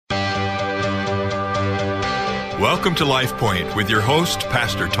Welcome to Life Point with your host,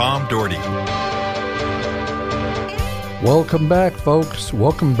 Pastor Tom Dougherty. Welcome back, folks.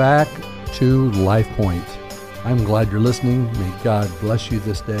 Welcome back to Life Point. I'm glad you're listening. May God bless you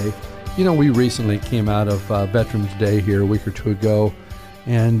this day. You know, we recently came out of Veterans Day here a week or two ago,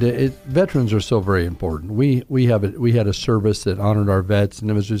 and veterans are so very important. We had a service that honored our vets, and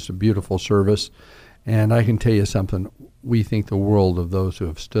it was just a beautiful service. And I can tell you something. We think the world of those who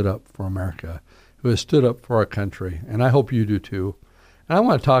have stood up for America, who have stood up for our country, and I hope you do too. And I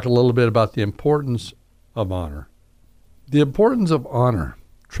want to talk a little bit about the importance of honor. The importance of honor,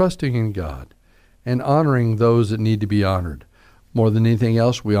 trusting in God, and honoring those that need to be honored. More than anything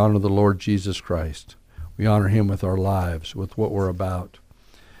else, we honor the Lord Jesus Christ. We honor him with our lives, with what we're about.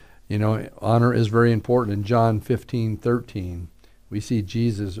 You know, honor is very important. In John 15:13, we see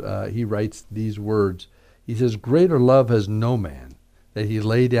Jesus, he writes these words. He says, "Greater love has no man, that he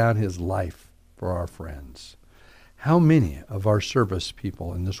lay down his life for our friends." How many of our service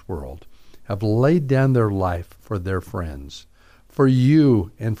people in this world have laid down their life for their friends, for you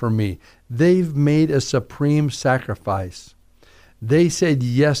and for me? They've made a supreme sacrifice. They said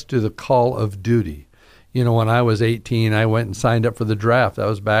yes to the call of duty. You know, when I was 18, I went and signed up for the draft. It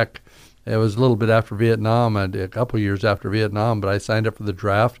was a little bit after Vietnam, a couple of years after Vietnam, but I signed up for the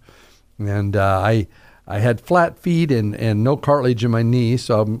draft. And I had flat feet and no cartilage in my knee,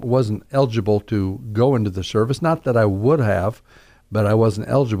 so I wasn't eligible to go into the service. Not that I would have, but I wasn't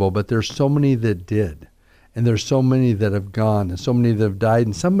eligible. But there's so many that did, and there's so many that have gone, and so many that have died,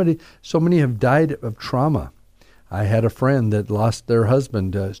 and so many have died of trauma. I had a friend that lost their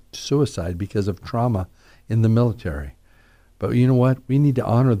husband to suicide because of trauma in the military. But you know what? We need to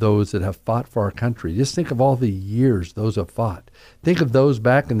honor those that have fought for our country. Just think of all the years those have fought. Think of those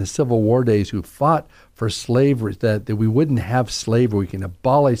back in the Civil War days who fought for slavery, that we wouldn't have slavery. We can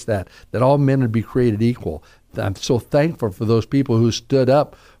abolish that all men would be created equal. I'm so thankful for those people who stood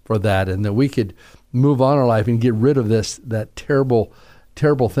up for that, and that we could move on our life and get rid of that terrible,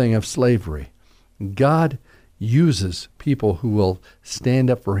 terrible thing of slavery. God uses people who will stand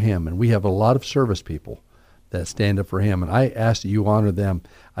up for him, and we have a lot of service people that stand up for him, and I ask that you honor them.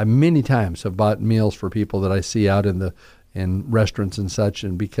 I many times have bought meals for people that I see out in restaurants and such,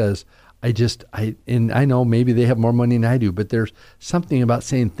 and because I know maybe they have more money than I do, but there's something about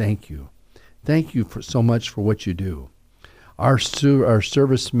saying thank you. Thank you for so much for what you do. Our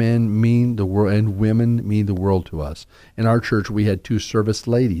servicemen mean the world, and women mean the world to us. In our church, we had two service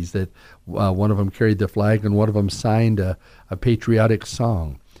ladies that one of them carried the flag and one of them signed a patriotic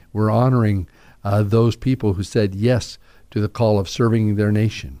song. We're honoring those people who said yes to the call of serving their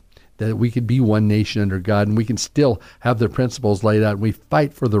nation, that we could be one nation under God, and we can still have the principles laid out, and we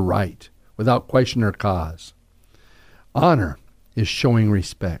fight for the right without question or cause. Honor is showing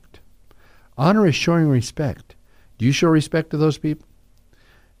respect. Honor is showing respect. Do you show respect to those people?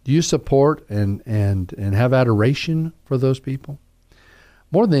 Do you support and have adoration for those people?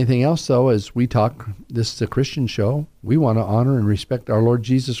 More than anything else, though, as we talk, this is a Christian show, we want to honor and respect our Lord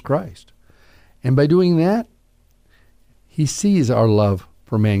Jesus Christ. And by doing that, he sees our love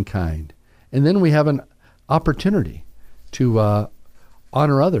for mankind. And then we have an opportunity to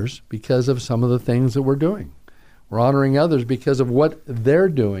honor others because of some of the things that we're doing. We're honoring others because of what they're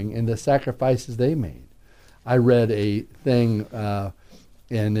doing and the sacrifices they made. I read a thing,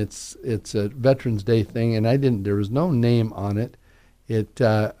 and it's a Veterans Day thing, and there was no name on it.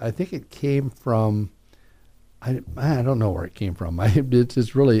 I think it came from, I don't know where it came from.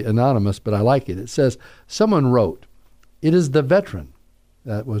 It's really anonymous, but I like it. It says, someone wrote, "It is the veteran,"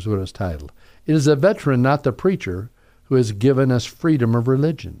 that was what it was titled. "It is the veteran, not the preacher, who has given us freedom of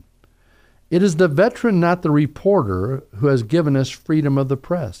religion. It is the veteran, not the reporter, who has given us freedom of the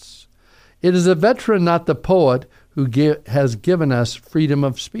press. It is the veteran, not the poet, who has given us freedom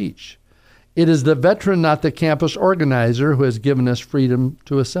of speech. It is the veteran, not the campus organizer, who has given us freedom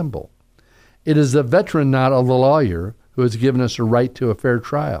to assemble. It is the veteran, not the lawyer, who has given us a right to a fair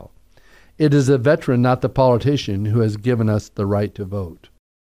trial. It is the veteran, not the politician, who has given us the right to vote."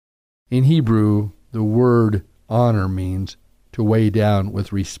 In Hebrew, the word honor means to weigh down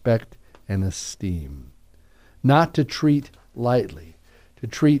with respect and esteem, not to treat lightly, to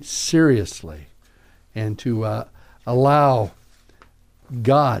treat seriously, and to allow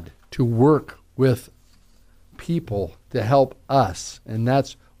God to work with people to help us. And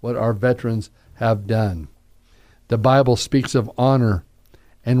that's what our veterans have done. The Bible speaks of honor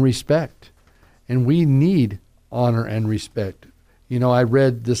and respect, and we need honor and respect. You know, I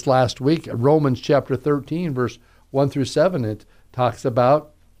read this last week, Romans chapter 13, verse 1 through 7. It talks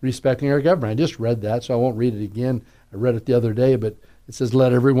about respecting our government. I just read that, so I won't read it again. I read it the other day, but it says,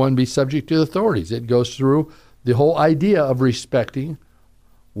 "Let everyone be subject to the authorities." It goes through the whole idea of respecting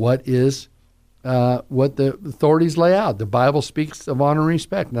what the authorities lay out. The Bible speaks of honor and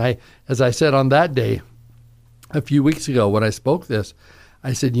respect. And as I said on that day, a few weeks ago when I spoke this,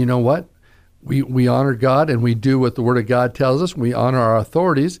 I said, you know what? We honor God and we do what the Word of God tells us. We honor our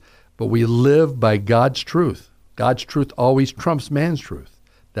authorities, but we live by God's truth. God's truth always trumps man's truth.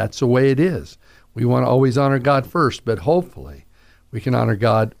 That's the way it is. We want to always honor God first, but hopefully we can honor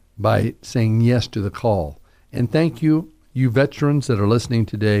God by saying yes to the call. And thank you, you veterans that are listening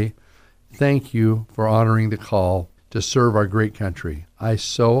today. Thank you for honoring the call to serve our great country. I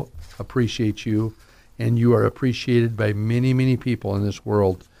so appreciate you, and you are appreciated by many, many people in this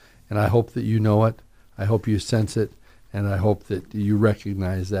world. And I hope that you know it. I hope you sense it, and I hope that you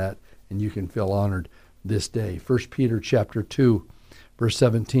recognize that, and you can feel honored this day. 1 Peter chapter 2, verse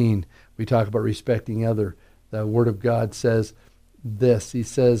 17, we talk about respecting other. The Word of God says this. He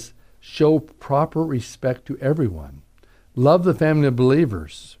says, show proper respect to everyone. Love the family of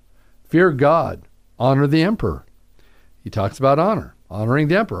believers. Fear God. Honor the emperor. He talks about honor, honoring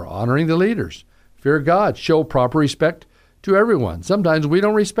the emperor, honoring the leaders. Fear God. Show proper respect to everyone. Sometimes we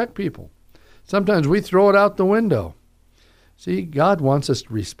don't respect people. Sometimes we throw it out the window. See, God wants us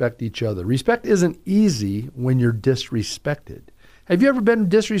to respect each other. Respect isn't easy when you're disrespected. Have you ever been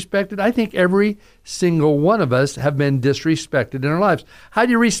disrespected? I think every single one of us have been disrespected in our lives. How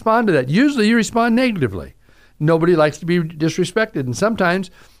do you respond to that? Usually you respond negatively. Nobody likes to be disrespected. And sometimes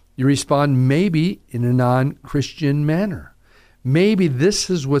you respond maybe in a non-Christian manner. Maybe this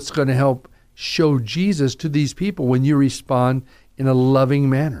is what's going to help show Jesus to these people when you respond in a loving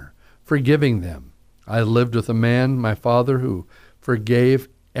manner, forgiving them. I lived with a man, my father, who forgave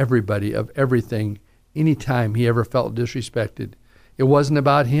everybody of everything anytime he ever felt disrespected. It wasn't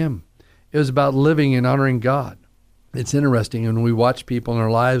about him. It was about living and honoring God. It's interesting when we watch people in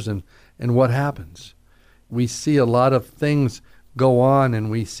our lives and what happens. We see a lot of things go on, and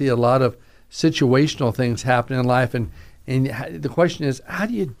we see a lot of situational things happen in life. And the question is, how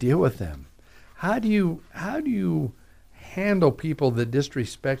do you deal with them? How do you handle people that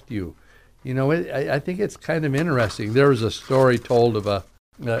disrespect you? You know, I think it's kind of interesting. There was a story told of a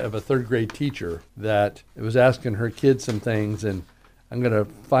third grade teacher that was asking her kids some things, and I'm going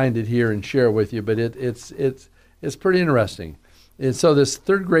to find it here and share it with you, but it's pretty interesting. And so this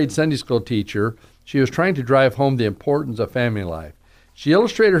third grade Sunday school teacher, she was trying to drive home the importance of family life. She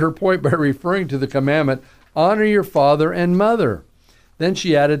illustrated her point by referring to the commandment, honor your father and mother. Then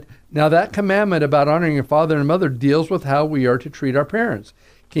she added, now that commandment about honoring your father and mother deals with how we are to treat our parents.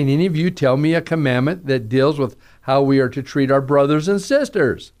 Can any of you tell me a commandment that deals with how we are to treat our brothers and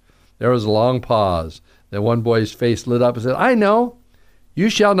sisters? There was a long pause. Then one boy's face lit up and said, I know. You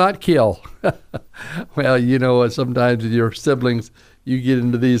shall not kill. Well, you know, sometimes with your siblings, you get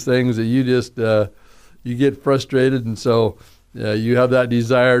into these things that you just, you get frustrated, and so you have that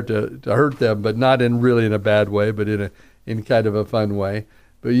desire to hurt them, but not really in a bad way, but in kind of a fun way.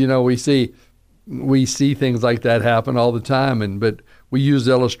 But, you know, we see things like that happen all the time, but we use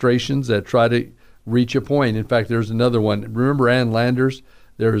illustrations that try to reach a point. In fact, there's another one. Remember Ann Landers?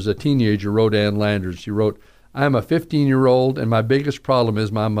 There was a teenager who wrote Ann Landers. She wrote, I'm a 15-year-old, and my biggest problem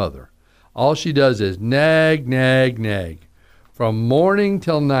is my mother. All she does is nag, nag, nag. From morning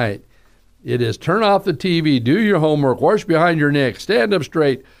till night, it is turn off the TV, do your homework, wash behind your neck, stand up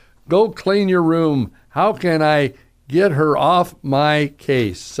straight, go clean your room. How can I get her off my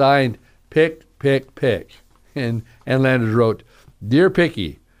case? Signed, Pick, Pick, Pick. And Landers wrote, Dear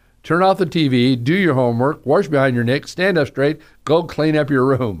Picky, turn off the TV, do your homework, wash behind your neck, stand up straight, go clean up your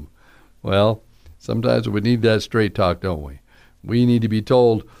room. Well, sometimes we need that straight talk, don't we? We need to be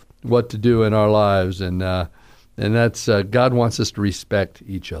told what to do in our lives, and that's God wants us to respect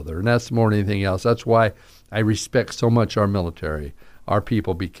each other, and that's more than anything else. That's why I respect so much our military, our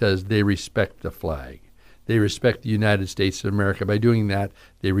people, because they respect the flag. They respect the United States of America. By doing that,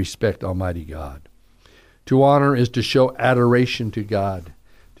 they respect Almighty God. To honor is to show adoration to God,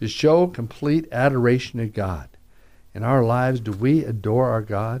 to show complete adoration to God. In our lives, do we adore our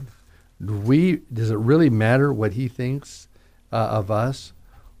God? Does it really matter what he thinks of us?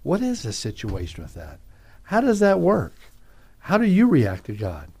 What is the situation with that? How does that work? How do you react to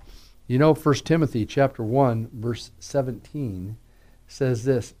God? You know, 1 Timothy chapter 1, verse 17 says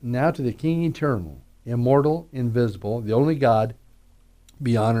this, Now to the King eternal, immortal, invisible, the only God,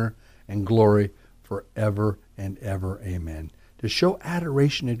 be honor and glory forever and ever. Amen. To show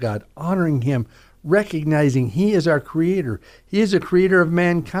adoration to God, honoring him, recognizing he is our creator. He is the creator of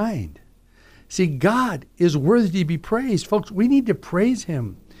mankind. See, God is worthy to be praised. Folks, we need to praise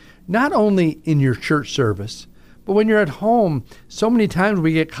him, not only in your church service, But when you're at home, so many times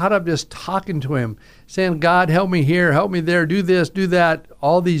we get caught up just talking to him, saying, God, help me here, help me there, do this, do that,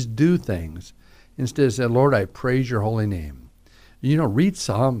 all these do things. Instead of saying, Lord, I praise your holy name. Read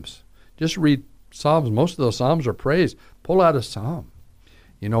Psalms. Just read Psalms. Most of those Psalms are praise. Pull out a Psalm.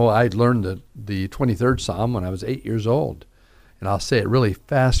 I learned the 23rd Psalm when I was 8 years old. And I'll say it really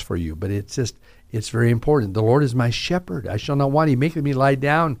fast for you, but it's very important. The Lord is my shepherd. I shall not want. He maketh me lie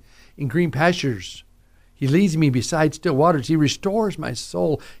down in green pastures. He leads me beside still waters. He restores my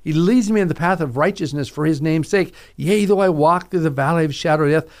soul. He leads me in the path of righteousness for his name's sake. Yea, though I walk through the valley of shadow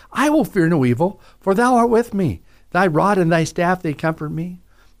of death, I will fear no evil, for thou art with me. Thy rod and thy staff, they comfort me.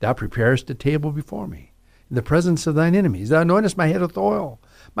 Thou preparest a table before me in the presence of thine enemies. Thou anointest my head with oil.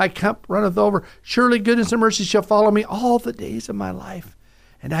 My cup runneth over. Surely goodness and mercy shall follow me all the days of my life,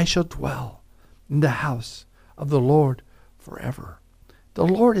 and I shall dwell in the house of the Lord forever. The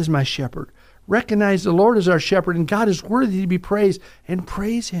Lord is my shepherd. Recognize the Lord is our shepherd, and God is worthy to be praised, and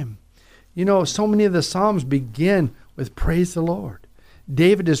praise him. So many of the Psalms begin with praise the Lord.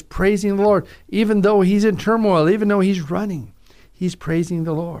 David is praising the Lord, even though he's in turmoil, even though he's running. He's praising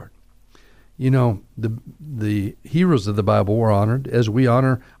the Lord. The heroes of the Bible were honored as we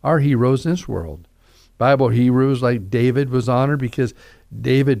honor our heroes in this world. Bible heroes like David was honored because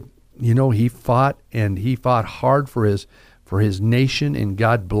David, he fought hard for his nation, and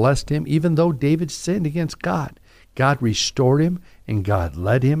God blessed him. Even though David sinned against God, God restored him, and God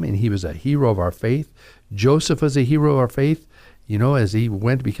led him, and he was a hero of our faith. Joseph was a hero of our faith. As he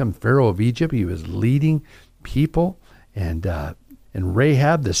went to become Pharaoh of Egypt, he was leading people, and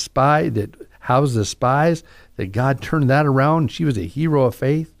Rahab, the spy that housed the spies, that God turned that around. She was a hero of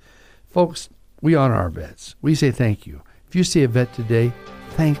faith. Folks, we honor our vets. We say thank you. If you see a vet today,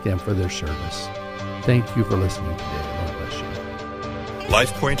 thank them for their service. Thank you for listening today. God bless you.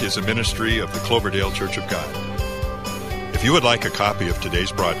 LifePoint is a ministry of the Cloverdale Church of God. If you would like a copy of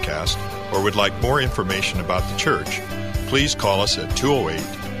today's broadcast or would like more information about the church, please call us at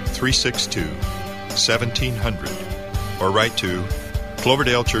 208-362-1700 or write to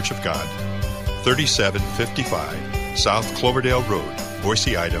Cloverdale Church of God, 3755 South Cloverdale Road,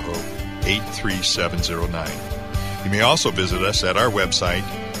 Boise, Idaho, 83709. You may also visit us at our website,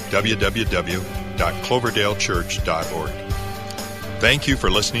 www.cloverdalechurch.org. Thank you for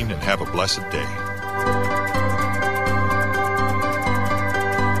listening and have a blessed day.